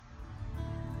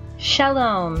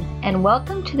Shalom, and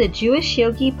welcome to the Jewish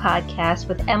Yogi Podcast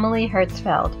with Emily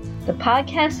Hertzfeld, the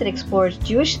podcast that explores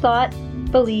Jewish thought,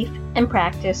 belief, and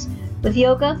practice with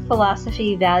yoga,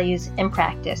 philosophy, values, and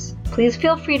practice. Please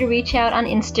feel free to reach out on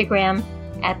Instagram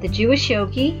at The Jewish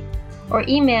Yogi or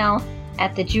email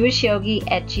at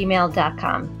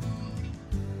thejewishyogi@gmail.com.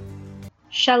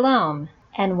 Shalom,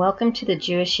 and welcome to the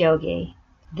Jewish Yogi.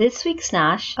 This week's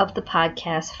nosh of the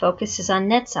podcast focuses on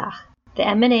Netzach, the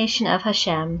emanation of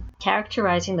Hashem,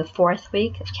 characterizing the fourth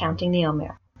week of counting the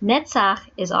Omer. Netzach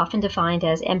is often defined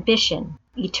as ambition,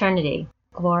 eternity,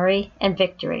 glory, and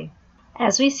victory.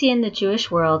 As we see in the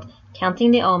Jewish world,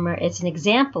 counting the Omer is an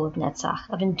example of Netzach,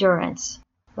 of endurance,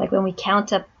 like when we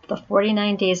count up the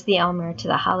 49 days of the Omer to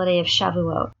the holiday of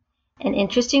Shavuot. An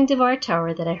interesting Devar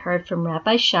Torah that I heard from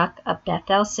Rabbi Shuck of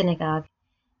Bethel Synagogue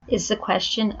is the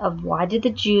question of why did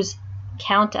the Jews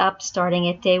count up starting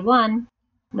at day 1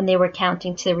 when they were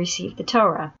counting to receive the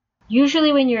Torah.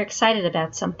 Usually when you're excited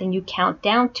about something, you count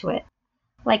down to it,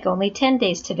 like only 10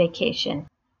 days to vacation,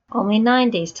 only 9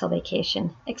 days till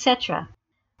vacation, etc.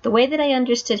 The way that I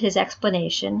understood his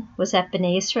explanation was that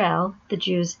Bnei Israel, the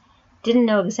Jews, didn't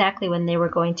know exactly when they were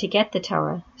going to get the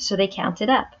Torah, so they counted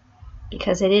up,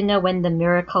 because they didn't know when the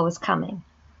miracle was coming.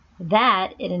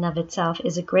 That, in and of itself,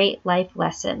 is a great life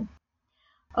lesson.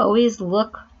 Always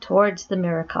look towards the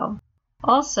miracle.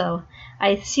 Also,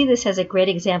 I see this as a great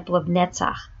example of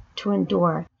Netzach, to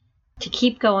endure, to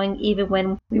keep going even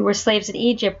when we were slaves in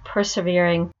Egypt,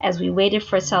 persevering as we waited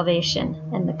for salvation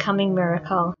and the coming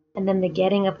miracle and then the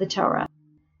getting of the Torah.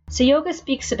 So yoga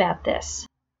speaks about this,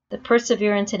 the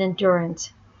perseverance and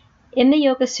endurance. In the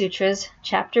Yoga Sutras,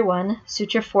 Chapter 1,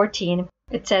 Sutra 14,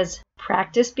 it says,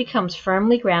 practice becomes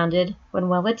firmly grounded when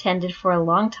well attended for a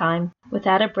long time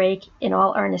without a break in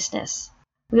all earnestness.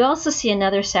 We also see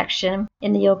another section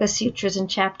in the Yoga Sutras in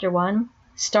Chapter 1,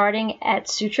 starting at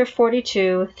Sutra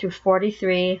 42 through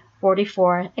 43,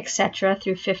 44, etc.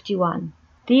 through 51.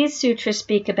 These sutras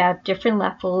speak about different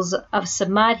levels of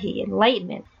samadhi,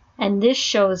 enlightenment, and this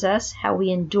shows us how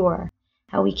we endure,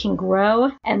 how we can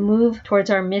grow and move towards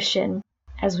our mission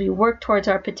as we work towards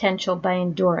our potential by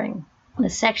enduring. The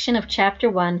section of Chapter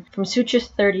 1 from Sutra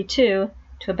 32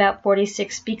 to about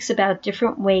 46 speaks about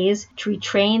different ways to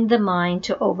retrain the mind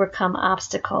to overcome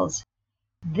obstacles.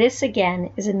 This again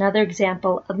is another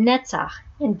example of Netzach,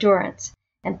 endurance,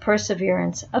 and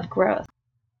perseverance of growth.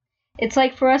 It's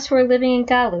like for us who are living in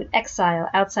Galut, exile,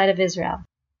 outside of Israel.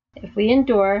 If we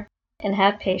endure and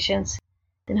have patience,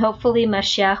 then hopefully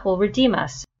Mashiach will redeem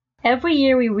us. Every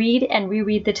year we read and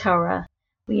reread the Torah.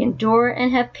 We endure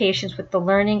and have patience with the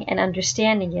learning and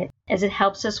understanding it as it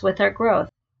helps us with our growth.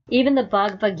 Even the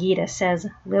Bhagavad Gita says,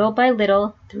 little by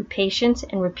little, through patience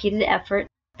and repeated effort,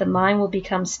 the mind will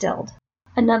become stilled.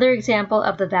 Another example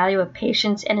of the value of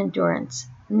patience and endurance,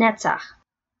 Netzach.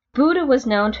 Buddha was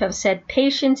known to have said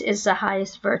patience is the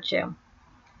highest virtue.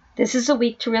 This is a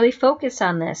week to really focus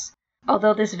on this,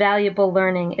 although this valuable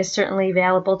learning is certainly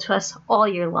available to us all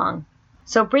year long.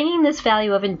 So bringing this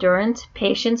value of endurance,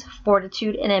 patience,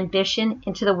 fortitude, and ambition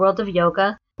into the world of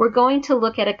yoga, we're going to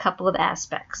look at a couple of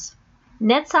aspects.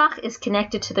 Netzach is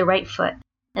connected to the right foot,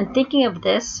 and thinking of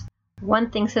this, one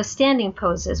thinks of standing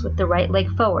poses with the right leg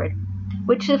forward,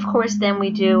 which of course then we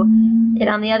do it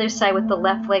on the other side with the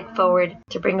left leg forward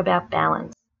to bring about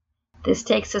balance. This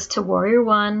takes us to Warrior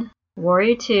 1,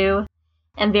 Warrior 2,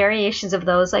 and variations of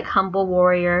those like Humble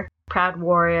Warrior, Proud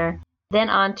Warrior, then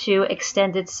on to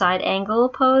Extended Side Angle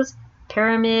Pose,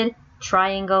 Pyramid,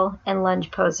 Triangle, and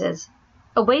Lunge poses.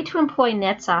 A way to employ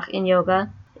Netzach in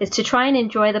yoga is to try and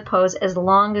enjoy the pose as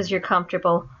long as you're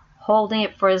comfortable, holding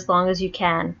it for as long as you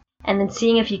can, and then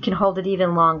seeing if you can hold it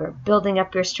even longer, building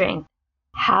up your strength.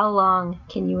 How long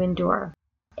can you endure?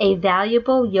 A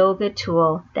valuable yoga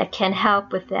tool that can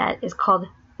help with that is called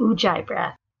Ujjayi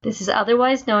breath. This is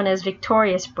otherwise known as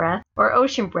victorious breath or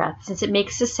ocean breath since it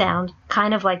makes a sound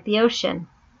kind of like the ocean.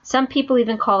 Some people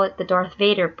even call it the Darth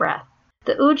Vader breath.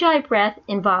 The Ujjayi breath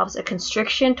involves a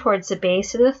constriction towards the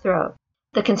base of the throat.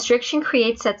 The constriction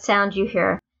creates that sound you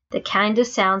hear that kind of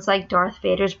sounds like Darth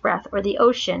Vader's breath or the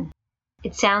ocean.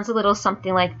 It sounds a little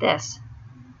something like this.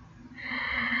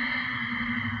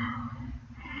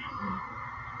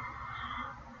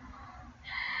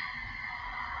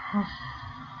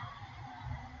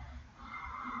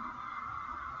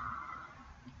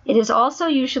 It is also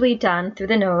usually done through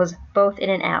the nose, both in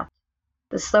and out.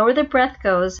 The slower the breath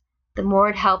goes, the more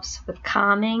it helps with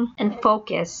calming and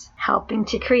focus, helping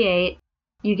to create,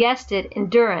 you guessed it,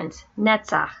 endurance,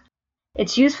 Netzach.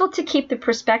 It's useful to keep the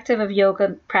perspective of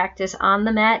yoga practice on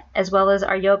the mat as well as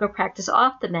our yoga practice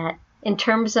off the mat in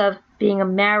terms of being a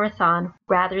marathon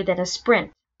rather than a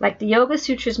sprint. Like the Yoga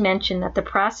Sutras mention that the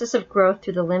process of growth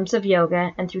through the limbs of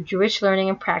yoga and through Jewish learning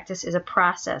and practice is a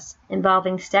process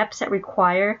involving steps that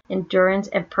require endurance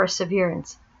and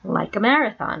perseverance, like a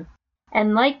marathon.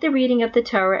 And like the reading of the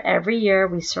Torah, every year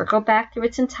we circle back through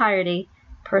its entirety,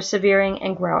 persevering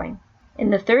and growing. In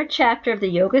the 3rd chapter of the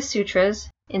Yoga Sutras,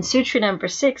 in Sutra number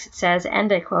 6, it says,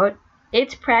 and I quote,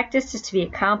 "Its practice is to be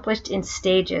accomplished in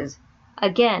stages."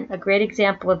 Again, a great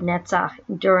example of Netzach,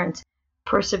 endurance,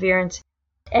 perseverance,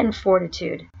 and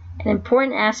fortitude. An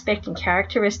important aspect and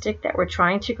characteristic that we're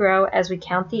trying to grow as we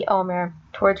count the Omer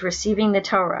towards receiving the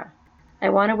Torah. I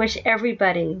want to wish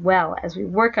everybody well as we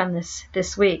work on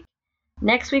this week.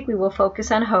 Next week we will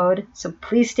focus on Hod, so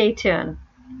please stay tuned.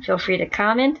 Feel free to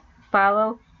comment,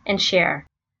 follow, and share.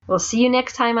 We'll see you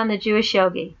next time on the Jewish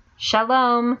Yogi.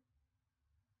 Shalom!